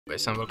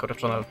Guys, and welcome to the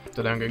channel.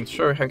 Today I'm going to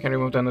show you how you can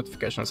remove the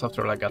notification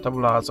software like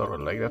MOTOROLA or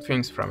like that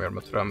things from your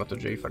MOTOROLA Moto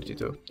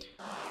G32.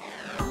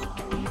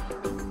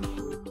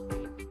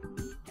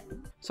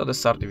 So to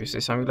start, if you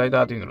see something like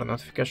that in your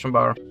notification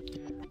bar,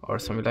 or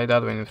something like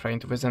that when you're trying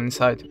to visit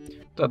inside,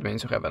 that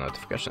means you have a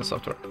notification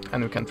software,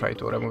 and you can try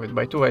to remove it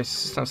by two ways: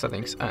 system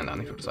settings and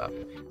antivirus app.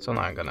 So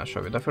now I'm gonna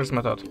show you the first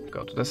method.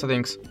 Go to the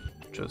settings,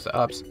 choose the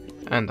apps,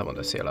 and tap on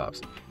the CL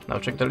apps. Now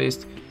check the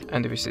list,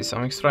 and if you see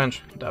something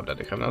strange, the app that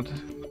you have not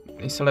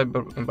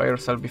installed by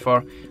yourself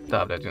before,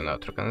 the app that you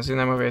not recognize the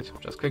name of it,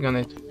 just click on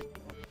it,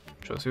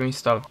 choose you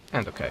install,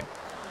 and OK.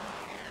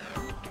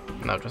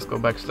 Now just go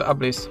back to the app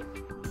list,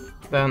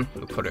 then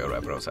look for your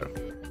web browser.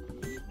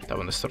 Tap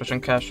on the storage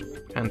and cache,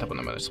 and tap on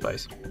the manage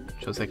space.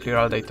 Choose the clear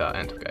all data,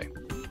 and OK.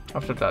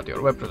 After that,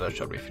 your web browser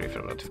should be free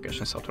from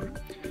notification software.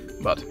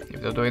 But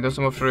if the doing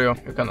doesn't work for you,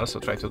 you can also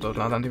try to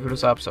download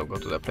antivirus app, so go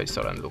to the Play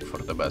Store and look for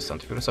the best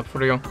antivirus app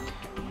for you.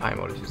 I'm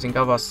always using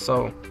Avast,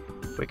 so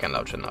we can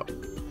launch it now.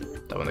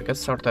 Tap on the get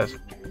started,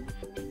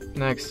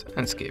 next,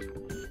 and skip.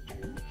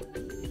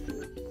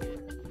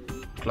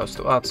 Close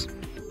to ads.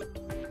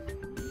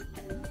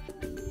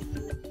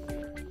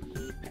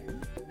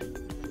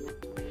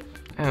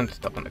 And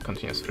tap on the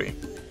continuous free.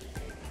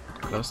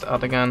 Close the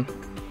ad again,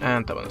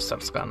 and tap on the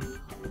start scan.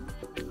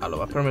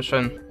 Allow a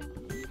permission,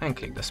 and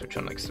click the switch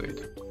on next to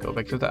it. Go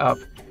back to the app,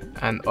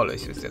 and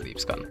always use the deep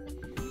scan.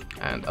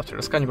 And after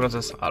the scanning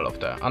process, all of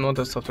the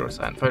unwanted softwares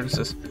and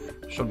viruses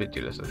should be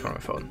deleted from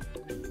your phone.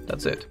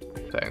 That's it.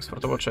 Thanks for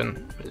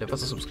watching, leave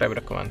us a subscribe and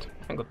a comment,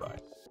 and goodbye.